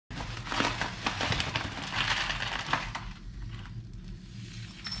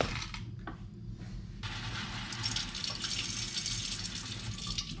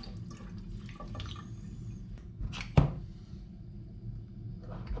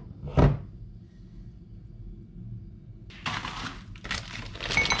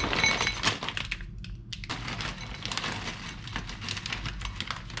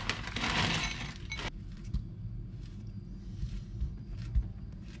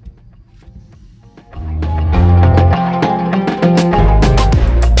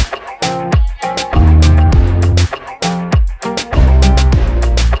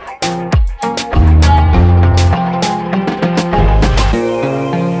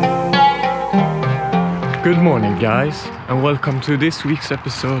Good morning guys, and welcome to this week's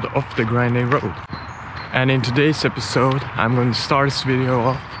episode of The Grinding Road. And in today's episode I'm going to start this video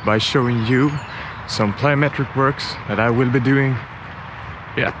off by showing you some plyometric works that I will be doing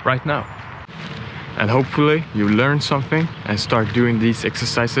right now. And hopefully you learn something and start doing these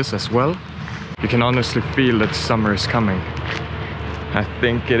exercises as well. You can honestly feel that summer is coming. I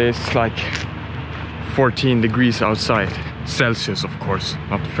think it is like 14 degrees outside, Celsius of course,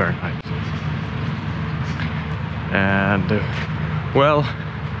 not Fahrenheit. And well,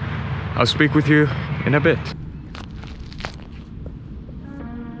 I'll speak with you in a bit.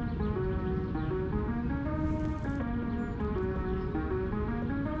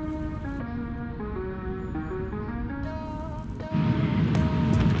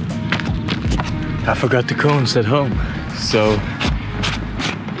 I forgot the cones at home, so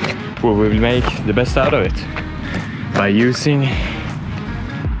we will make the best out of it by using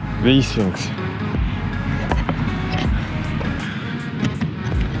these things.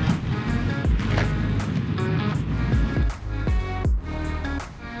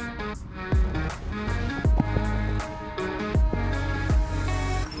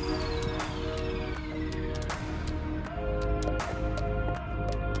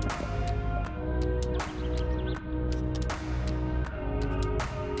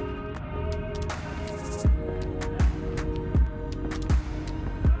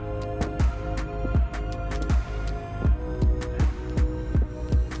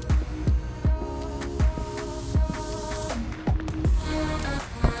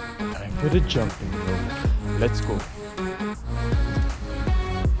 For the jumping rope. Let's go.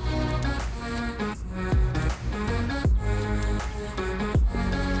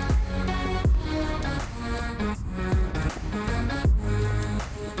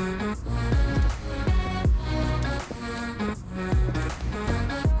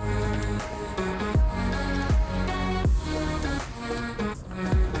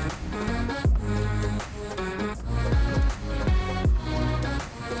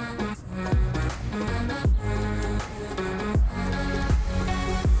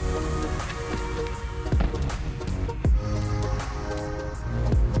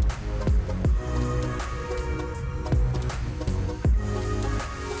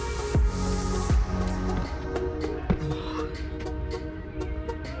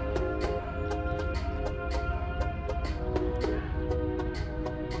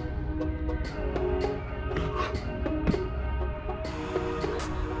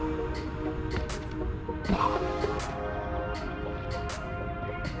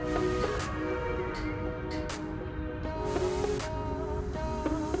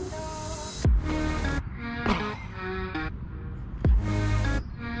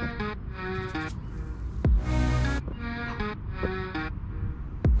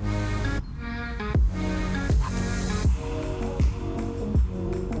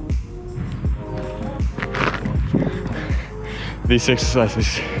 This exercise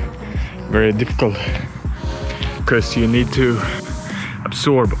is very difficult because you need to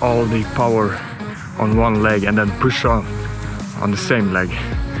absorb all the power on one leg and then push on the same leg,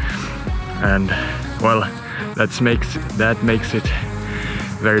 and well, that makes it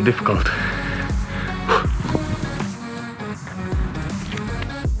very difficult.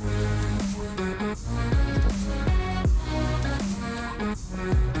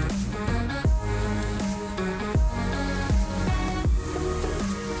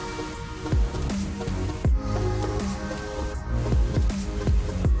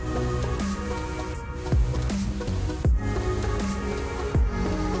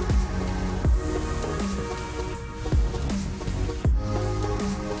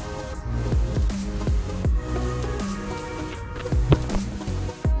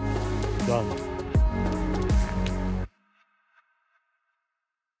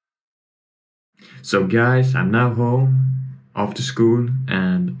 So guys, I'm now home after school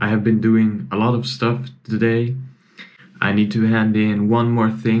and I have been doing a lot of stuff today. I need to hand in one more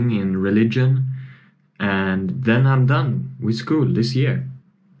thing in religion and then I'm done with school this year.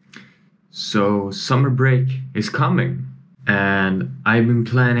 So summer break is coming and I've been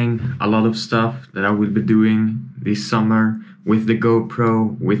planning a lot of stuff that I will be doing this summer with the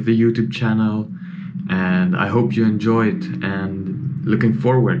GoPro, with the YouTube channel, and I hope you enjoy it and looking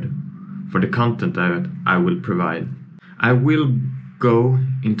forward for the content that I will provide. I will go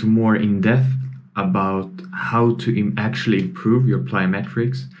into more in depth about how to actually improve your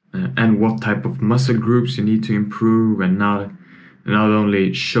plyometrics and what type of muscle groups you need to improve, and not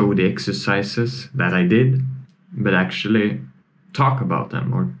only show the exercises that I did, but actually talk about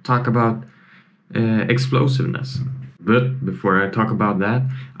them or talk about explosiveness. But before I talk about that,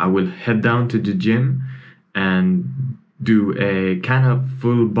 I will head down to the gym and do a kind of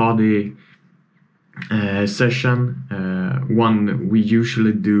full body session, one we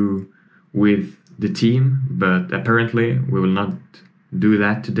usually do with the team, but apparently we will not do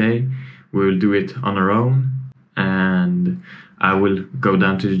that today. We will do it on our own, and I will go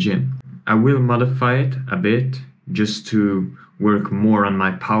down to the gym. I will modify it a bit just to work more on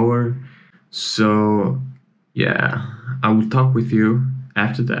my power. So yeah, I will talk with you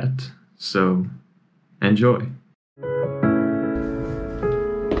after that. So enjoy.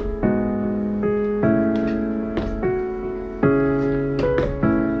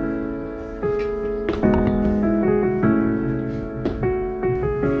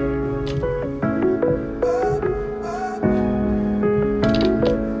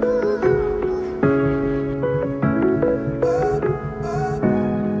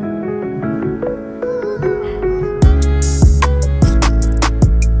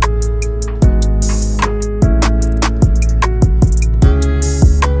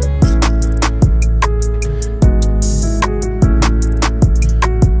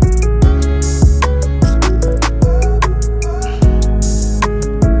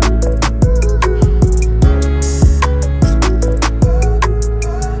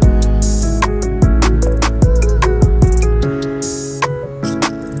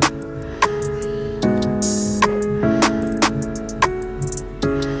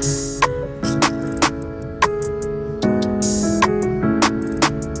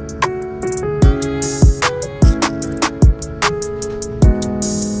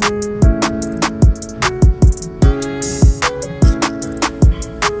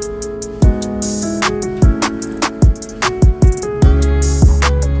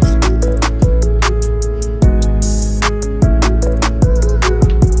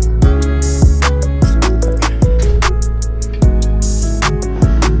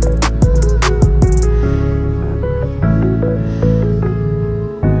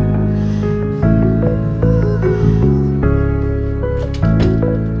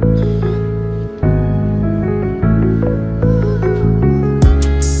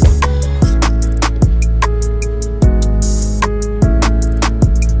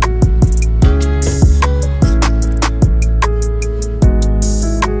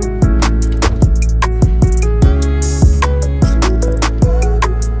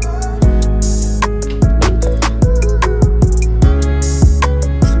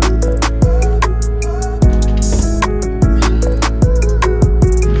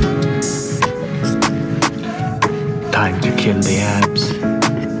 Time to kill the abs.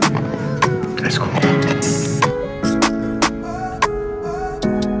 Let's go.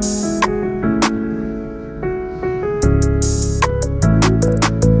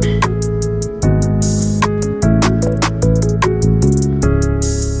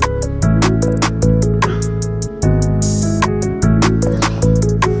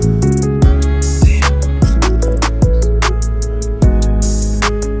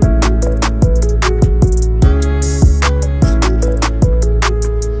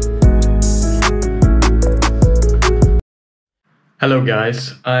 Hello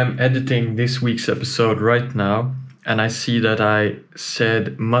guys, I'm editing this week's episode right now, and I see that I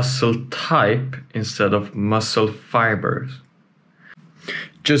said muscle type instead of muscle fibers.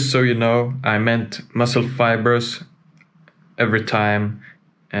 Just so you know, I meant muscle fibers every time,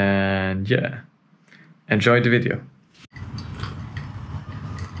 and yeah, enjoy the video.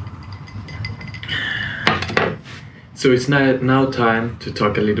 So it's now time to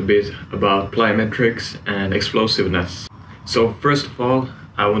talk a little bit about plyometrics and explosiveness. So first of all,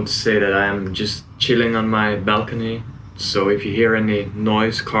 I want to say that I am just chilling on my balcony. So if you hear any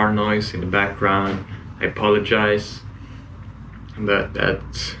noise, car noise in the background, I apologize. But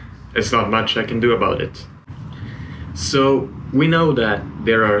it's not much I can do about it. So we know that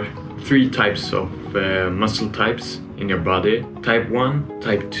there are 3 types of muscle types in your body. Type 1,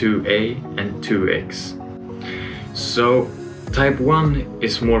 Type 2A and 2X. So Type 1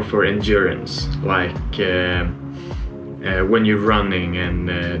 is more for endurance, like when you're running and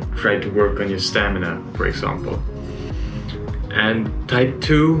try to work on your stamina, for example. And Type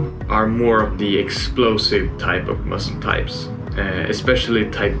 2 are more of the explosive type of muscle types,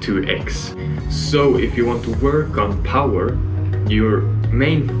 especially Type 2X. So if you want to work on power, your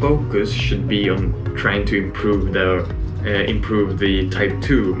main focus should be on trying to improve the Type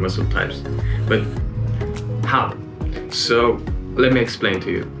 2 muscle types. But how? So let me explain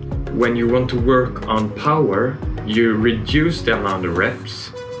to you. When you want to work on power, you reduce the amount of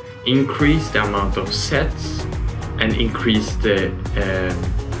reps, increase the amount of sets, and increase the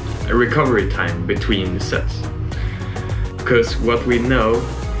recovery time between the sets. Because what we know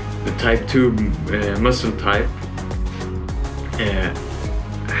the type 2 muscle type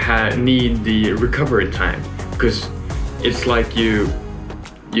need the recovery time, because it's like they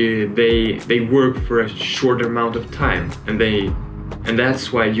work for a short amount of time, and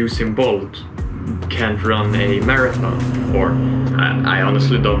that's why Usain Bolt can't run a marathon, or I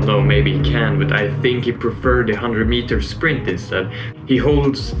honestly don't know, maybe he can, but I think he preferred the 100-meter sprint instead. He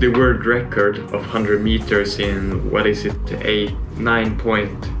holds the world record of 100 meters in, what is it,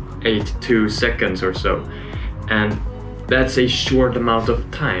 9.82 seconds or so, and that's a short amount of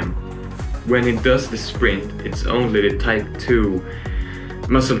time. When he does the sprint, it's only the type 2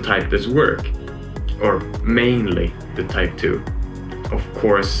 muscle type that work, or mainly the type 2. Of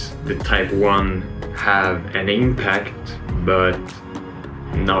course, the type 1 have an impact, but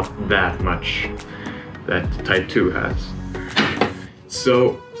not that much that type 2 has.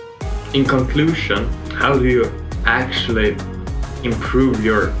 So, in conclusion, how do you actually improve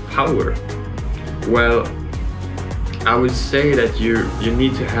your power? Well, I would say that you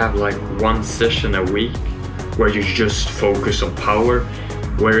need to have like one session a week where you just focus on power,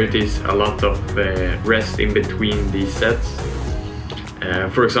 where it is a lot of rest in between these sets.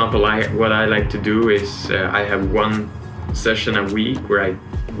 For example, what I like to do is I have one session a week where I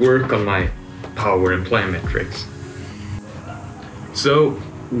work on my power and plyometrics. So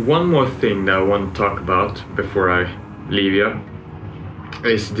one more thing that I want to talk about before I leave you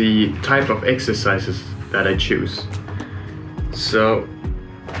is the type of exercises that I choose. So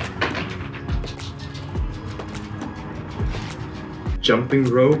jumping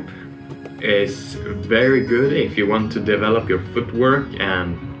rope is very good if you want to develop your footwork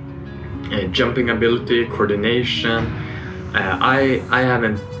and jumping ability, coordination. I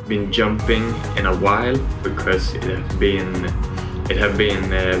haven't been jumping in a while because it have been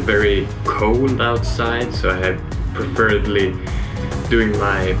very cold outside, so I have preferably doing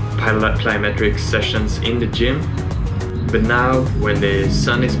my plyometric sessions in the gym. But now when the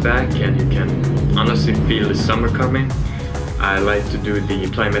sun is back and you can honestly feel the summer coming, I like to do the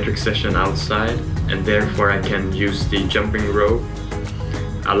plyometric session outside, and therefore I can use the jumping rope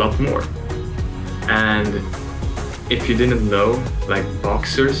a lot more. And if you didn't know, like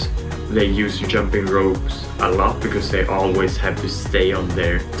boxers, they use jumping ropes a lot because they always have to stay on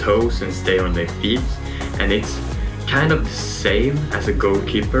their toes and stay on their feet, and it's kind of the same as a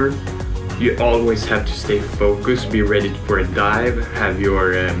goalkeeper. You always have to stay focused, be ready for a dive, have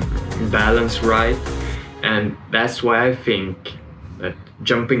your balance right. And that's why I think that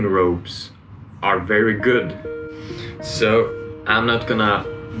jumping ropes are very good. So I'm not gonna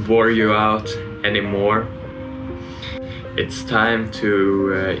bore you out anymore. It's time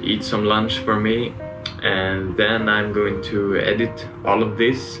to eat some lunch for me, and then I'm going to edit all of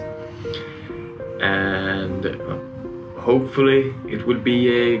this, and hopefully it will be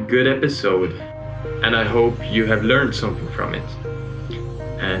a good episode, and I hope you have learned something from it.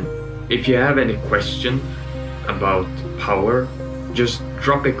 And if you have any question about power, just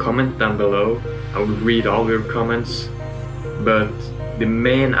drop a comment down below. I will read all your comments. But the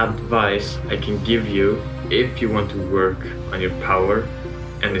main advice I can give you, if you want to work on your power,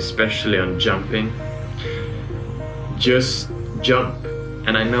 and especially on jumping, just jump.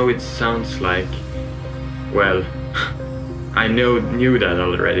 And I know it sounds like, well, I knew that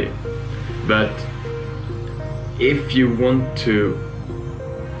already, but if you want to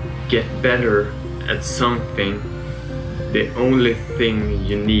get better at something, the only thing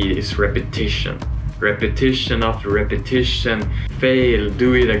you need is repetition. Repetition after repetition, fail,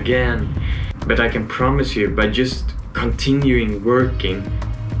 do it again. But I can promise you, by just continuing working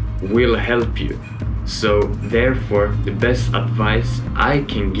will help you. So therefore, the best advice I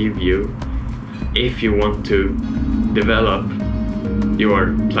can give you, if you want to develop your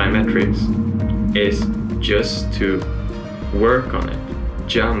plyometrics, is just to work on it.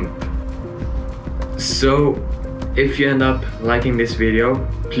 Jump. So if you end up liking this video,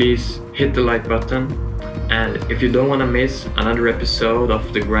 please hit the like button, and if you don't want to miss another episode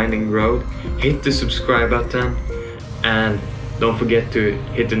of The Grinding Road, hit the subscribe button, and don't forget to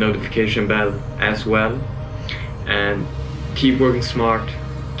hit the notification bell as well. And keep working smart,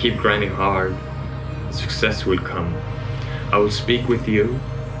 keep grinding hard, success will come. I will speak with you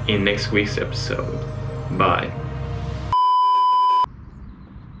in next week's episode. Bye.